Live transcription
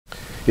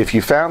If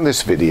you found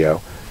this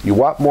video, you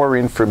want more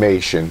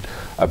information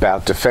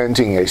about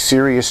defending a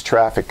serious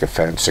traffic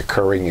offense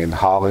occurring in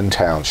Holland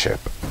Township.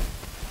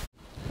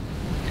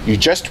 You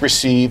just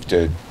received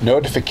a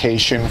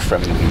notification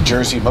from the New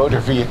Jersey Motor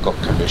Vehicle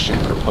Commission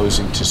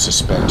proposing to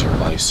suspend your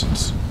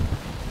license.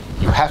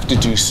 You have to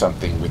do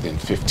something within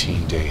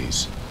 15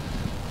 days.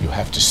 You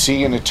have to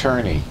see an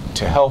attorney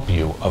to help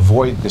you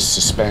avoid this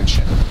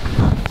suspension.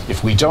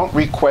 If we don't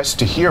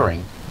request a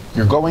hearing,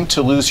 you're going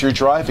to lose your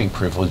driving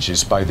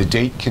privileges by the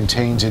date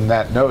contained in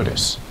that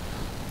notice.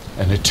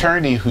 An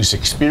attorney who's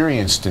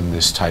experienced in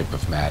this type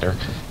of matter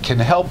can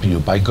help you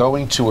by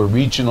going to a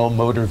regional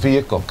motor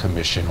vehicle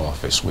commission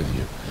office with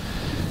you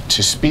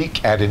to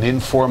speak at an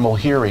informal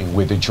hearing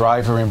with a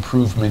driver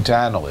improvement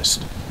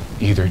analyst,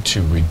 either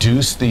to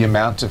reduce the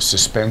amount of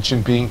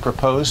suspension being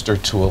proposed or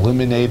to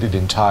eliminate it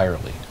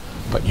entirely.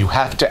 But you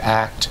have to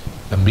act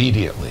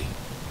immediately.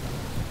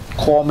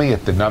 Call me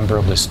at the number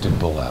listed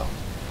below.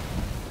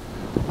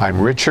 I'm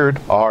Richard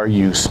R.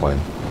 Uslan.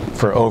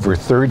 For over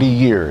 30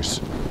 years,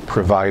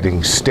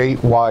 providing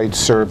statewide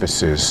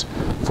services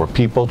for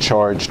people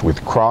charged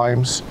with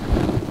crimes,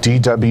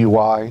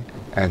 DWI,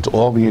 and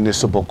all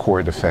municipal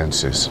court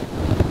offenses.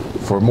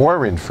 For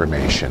more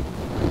information,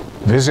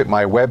 visit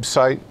my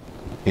website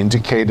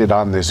indicated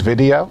on this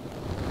video,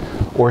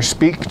 or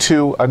speak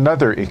to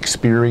another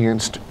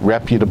experienced,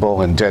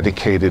 reputable, and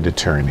dedicated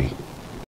attorney.